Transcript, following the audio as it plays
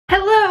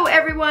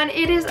everyone,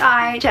 it is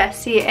I,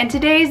 Jessie, and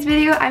today's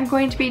video I'm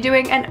going to be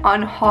doing an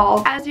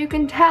unhaul. As you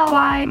can tell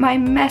by my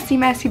messy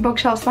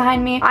bookshelves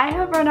behind me, I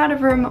have run out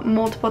of room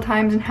multiple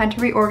times and had to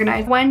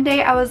reorganize. One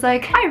day I was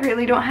like, I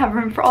really don't have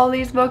room for all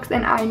these books,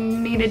 and I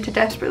needed to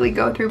desperately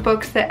go through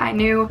books that I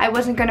knew I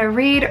wasn't gonna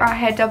read or I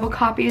had double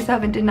copies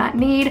of and did not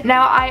need.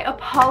 Now I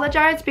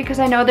apologize because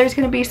I know there's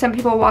gonna be some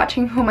people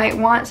watching who might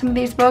want some of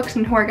these books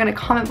and who are gonna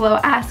comment below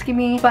asking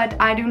me, but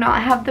I do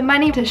not have the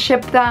money to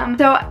ship them.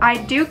 So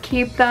I do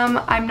keep them.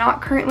 I'm not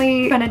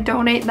currently gonna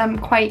donate them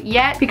quite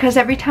yet because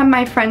every time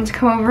my friends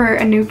come over,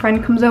 a new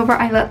friend comes over,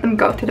 I let them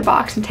go through the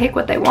box and take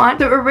what they want.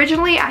 So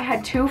originally I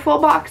had 2 full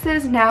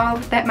boxes. Now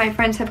that my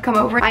friends have come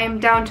over, I am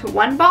down to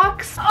 1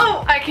 box.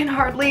 Oh, I can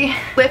hardly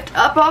lift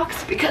a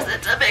box because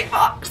it's a big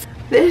box.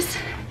 This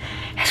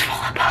is full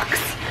of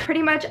books.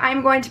 Pretty much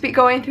I'm going to be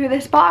going through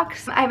this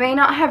box. I may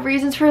not have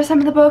reasons for some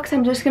of the books.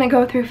 I'm just gonna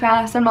go through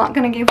fast. I'm not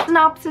gonna give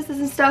synopsises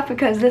and stuff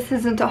because this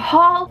isn't a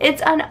haul,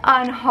 it's an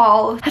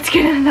unhaul. Let's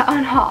get into the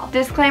unhaul.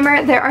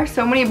 Disclaimer, there are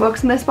so many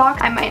books in this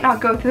box, I might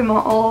not go through them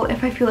all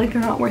if I feel like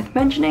they're not worth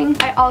mentioning.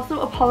 I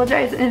also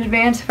apologize in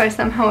advance if I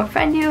somehow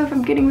offend you, if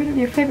I'm getting rid of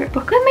your favorite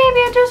book, then maybe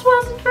it just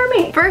wasn't for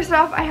me. First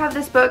off, I have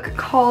this book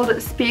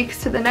called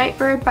Speaks to the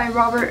Nightbird by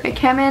Robert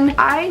McCammon.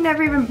 I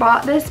never even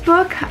bought this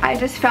book. I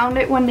just found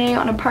it one day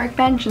on a park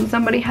bench and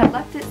somebody had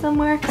left it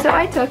somewhere, so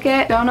I took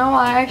it. Don't know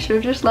why, I should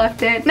have just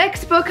left it.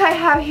 Next book I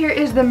have here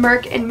is The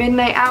Murk and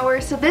Midnight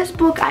Hour. So this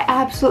book I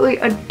absolutely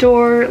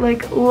adore.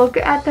 Like, look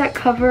at that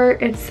cover.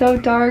 It's so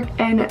dark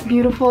and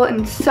beautiful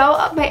and so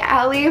up my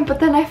alley, but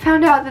then I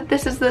found out that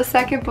this is the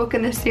 2nd book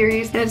in the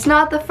series and it's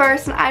not the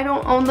first, and I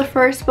don't own the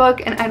first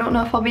book and I don't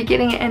know if I'll be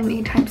getting it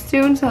anytime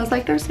soon, so I was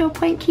like, there's no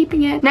point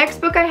keeping it. Next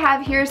book I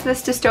have here is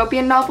this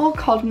dystopian novel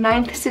called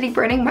Ninth City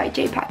Burning by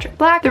J. Patrick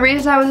Black. The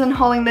reason I was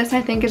unhauling this,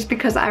 I think, is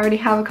because I already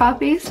have a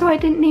copy, so I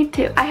didn't need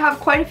to. I have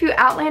quite a few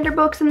Outlander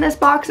books in this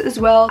box as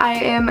well. I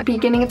am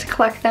beginning to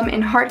collect them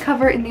in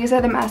hardcover, and these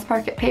are the mass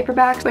market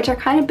paperbacks, which are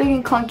kind of big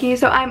and clunky,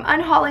 so I'm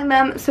unhauling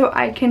them so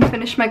I can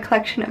finish my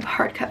collection of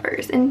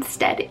hardcovers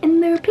instead in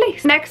their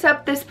place. Next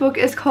up, this book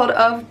is called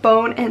Of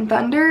Bone and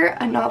Thunder,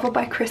 a novel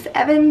by Chris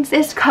Evans.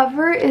 This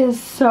cover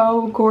is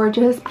so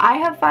gorgeous. I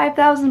have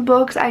 5,000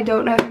 books. I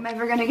don't know if I'm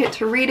ever gonna get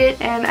to read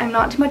it, and I'm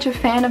not too much a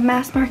fan of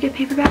mass market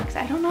paperbacks.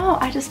 I don't know.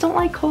 I just don't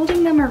like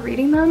holding them or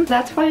reading them.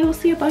 That's why you'll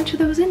see a bunch of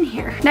those in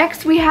here.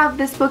 Next, we have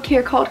this book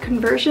here called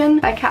Conversion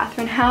by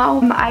Catherine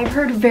Howe. I've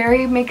heard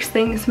very mixed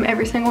things from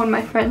every single one of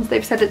my friends.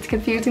 They've said it's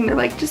confusing. They're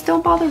like, just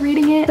don't bother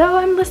reading it. So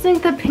I'm listening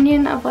to the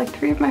opinion of like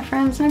 3 of my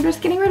friends and I'm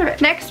just getting rid of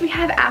it. Next, we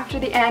have After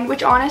the End,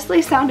 which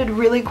honestly sounded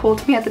really cool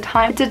to me at the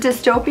time. It's a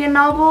dystopian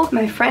novel.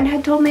 My friend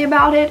had told me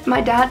about it.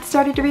 My dad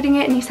started reading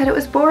it and he said it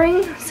was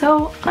boring,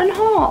 so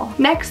unhaul.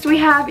 Next, we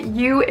have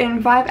You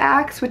in 5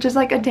 Acts, which is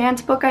like a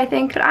dance book, I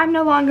think, but I'm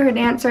no longer a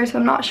dancer, so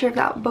I'm not sure if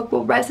that book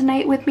will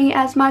resonate with me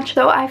as much,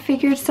 so I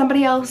figured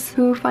somebody else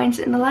who finds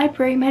it in the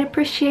library might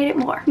appreciate it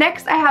more.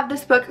 Next, I have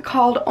this book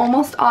called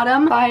Almost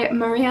Autumn by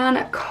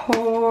Marianne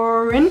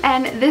Corin,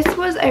 and this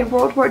was a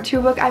World War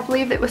II book. I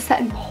believe it was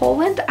set in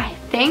Poland, I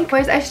think.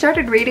 Anyways, I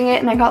started reading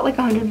it and I got like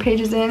 100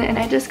 pages in and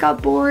I just got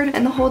bored,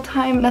 and the whole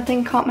time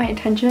nothing caught my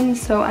attention,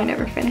 so I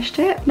never finished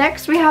it.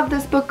 Next, we have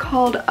this book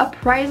called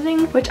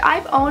Uprising, which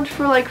I've owned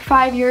for like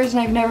 5 years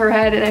and I've never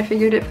read, and I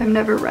figured if I've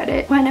never read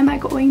it, when am I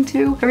going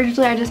to?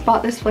 Originally, I just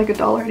bought this for like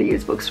 $1 at a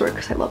used bookstore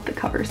because I love the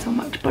cover so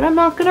much, but I'm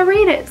not gonna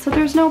read it, so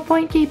there's no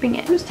point keeping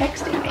it. Who's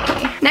texting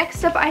me?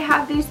 Next up, I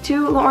have these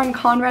 2 Lauren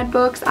Conrad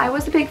books. I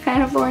was a big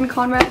fan of Lauren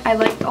Conrad. I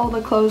liked all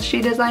the clothes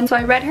she designed, so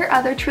I read her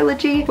other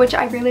trilogy, which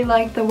I really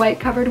liked, the white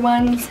covered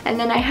ones, and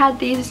then I had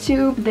these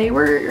 2. They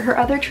were, her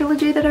other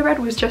trilogy that I read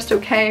was just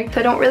okay, so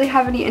I don't really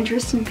have any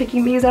interest in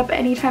picking these up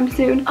anytime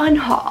soon.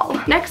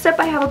 Unhaul. Next up,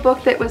 I have a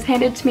book that was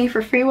handed to me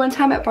for free one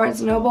time at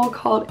Barnes & Noble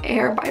called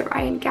Air by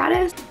Ryan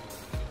Gaddis.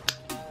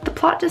 The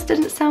plot just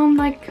didn't sound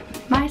like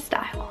my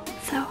style,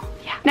 so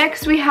yeah.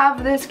 Next, we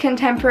have this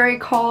contemporary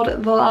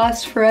called The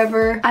Last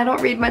Forever. I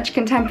don't read much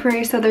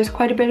contemporary, so there's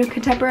quite a bit of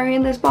contemporary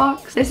in this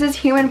box. This is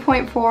Human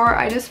Point 4.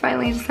 I just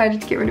finally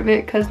decided to get rid of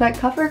it because that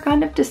cover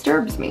kind of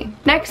disturbs me.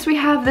 Next, we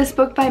have this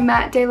book by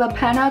Matt De La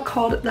Pena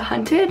called The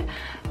Hunted.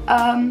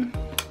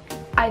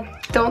 I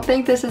don't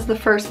think this is the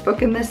first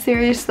book in this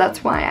series, so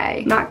that's why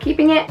I'm not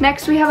keeping it.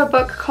 Next, we have a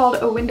book called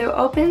A Window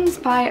Opens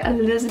by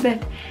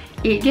Elizabeth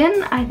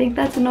Egan. I think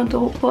that's an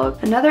adult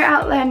book. Another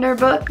Outlander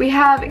book. We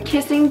have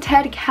Kissing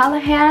Ted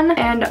Callahan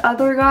and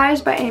Other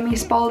Guys by Amy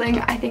Spalding.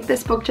 I think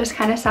this book just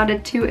kind of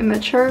sounded too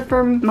immature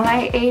for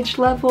my age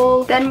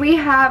level. Then we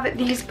have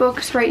these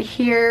books right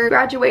here.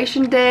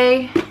 Graduation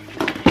Day.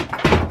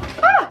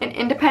 An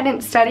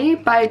Independent Study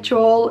by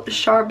Joel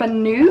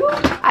Charbonneau.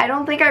 I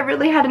don't think I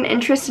really had an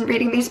interest in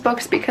reading these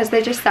books because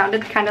they just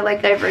sounded kind of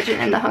like Divergent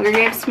and the Hunger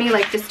Games to me,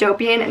 like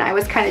dystopian, and I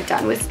was kind of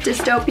done with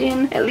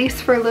dystopian, at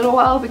least for a little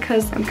while,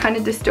 because I'm kind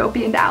of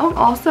dystopian out.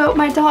 Also,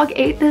 my dog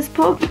ate this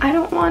book. I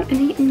don't want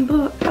an eaten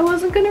book. I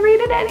wasn't gonna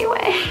read it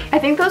anyway. I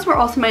think those were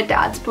also my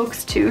dad's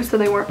books too, so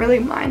they weren't really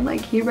mine,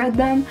 like he read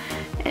them.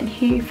 and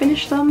he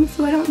finished them,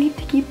 so I don't need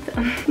to keep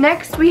them.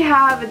 Next we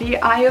have The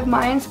Eye of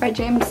Mines by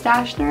James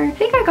Dashner. I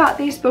think I got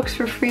these books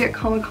for free at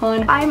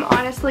Comic-Con. I'm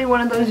honestly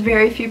one of those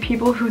very few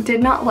people who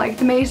did not like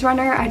The Maze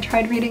Runner. I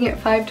tried reading it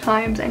 5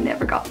 times. I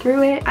never got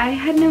through it. I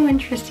had no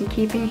interest in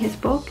keeping his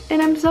book,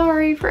 and I'm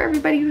sorry for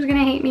everybody who's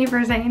gonna hate me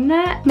for saying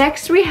that.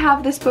 Next we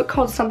have this book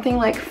called Something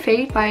Like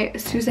Fate by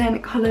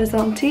Suzanne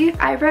Colasanti.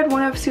 I read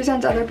one of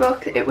Suzanne's other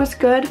books. It was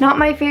good. Not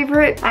my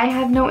favorite. I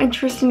have no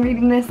interest in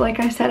reading this. Like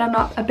I said, I'm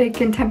not a big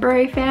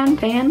contemporary fan.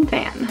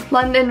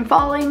 London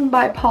Falling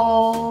by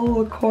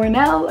Paul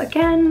Cornell,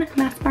 again,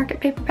 mass market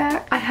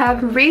paperback. I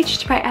have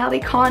Reached by Ali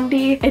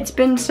Condi. It's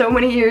been so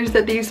many years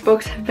that these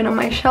books have been on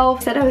my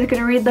shelf. Said I was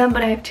gonna read them,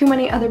 but I have too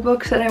many other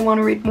books that I want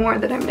to read more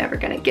that I'm never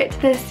gonna get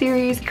to this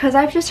series because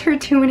I've just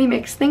heard too many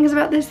mixed things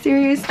about this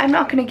series. I'm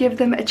not gonna give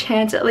them a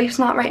chance, at least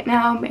not right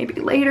now, maybe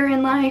later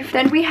in life.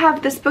 Then we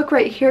have this book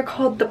right here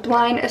called The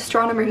Blind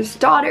Astronomer's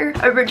Daughter.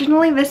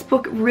 Originally this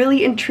book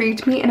really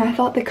intrigued me and I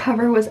thought the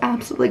cover was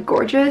absolutely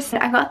gorgeous.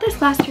 I got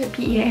this last year at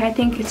PEA. I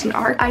think it's an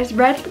ARC. I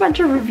read a bunch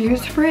of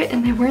reviews for it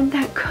and they weren't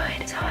that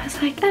good, so I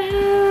was like,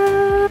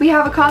 ah. We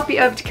have a copy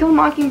of To Kill a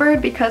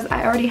Mockingbird because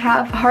I already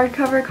have a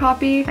hardcover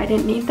copy. I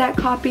didn't need that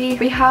copy.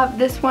 We have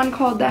this one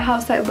called The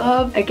House I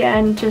Love.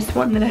 Again, just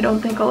one that I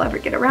don't think I'll ever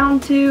get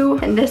around to.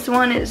 And this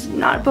one is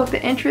not a book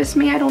that interests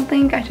me, I don't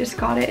think. I just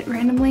got it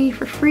randomly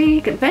for free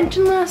at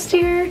convention last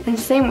year. And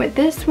same with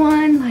this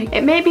one. Like,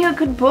 it may be a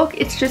good book,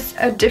 it's just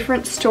a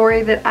different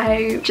story that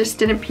I just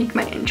didn't pique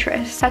my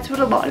interest. That's what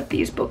a lot of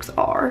these books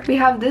are. We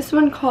have this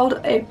one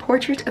called A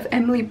Portrait of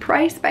Emily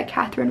Price by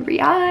Catherine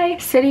Rie.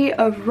 City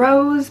of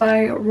Rose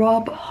by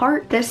Rob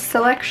Hart. This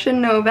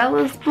selection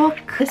novellas book.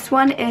 This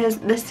one is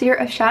The Seer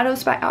of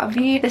Shadows by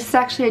Avi. This is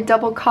actually a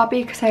double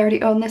copy because I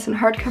already own this in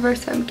hardcover,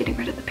 so I'm getting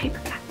rid of the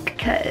paperback.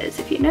 Because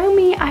if you know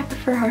me, I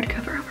prefer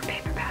hardcover over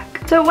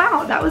paperback. So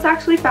wow, that was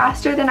actually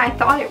faster than I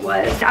thought it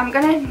was. I'm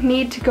gonna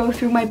need to go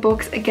through my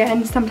books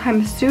again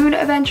sometime soon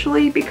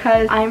eventually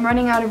because I'm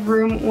running out of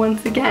room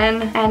once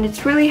again, and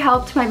it's really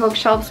helped my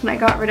bookshelves when I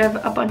got rid of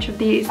a bunch of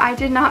these. I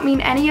did not mean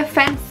any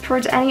offense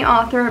towards any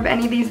author of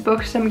any of these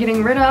books I'm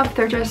getting rid of.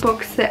 They're just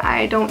books that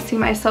I don't see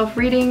myself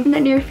reading in the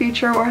near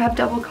future or have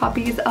double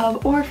copies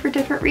of, or for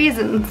different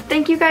reasons.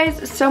 Thank you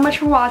guys so much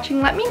for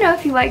watching. Let me know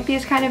if you like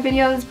these kind of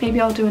videos.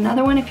 Maybe I'll do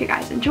another one if you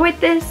guys enjoyed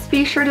this.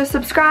 Be sure to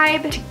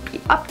subscribe to be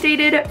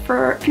updated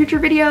for future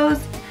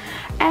videos,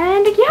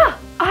 and yeah,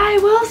 I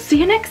will see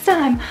you next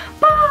time.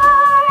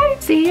 Bye!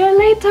 See you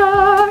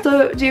later!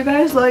 So do you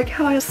guys like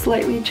how I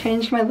slightly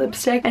changed my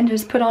lipstick and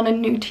just put on a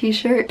new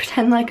t-shirt?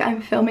 Pretend like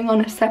I'm filming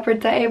on a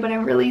separate day, but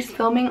I'm really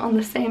filming on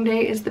the same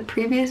day as the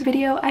previous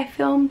video I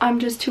filmed. I'm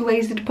just too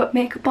lazy to put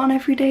makeup on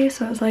every day,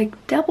 so I was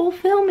like, double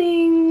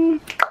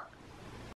filming.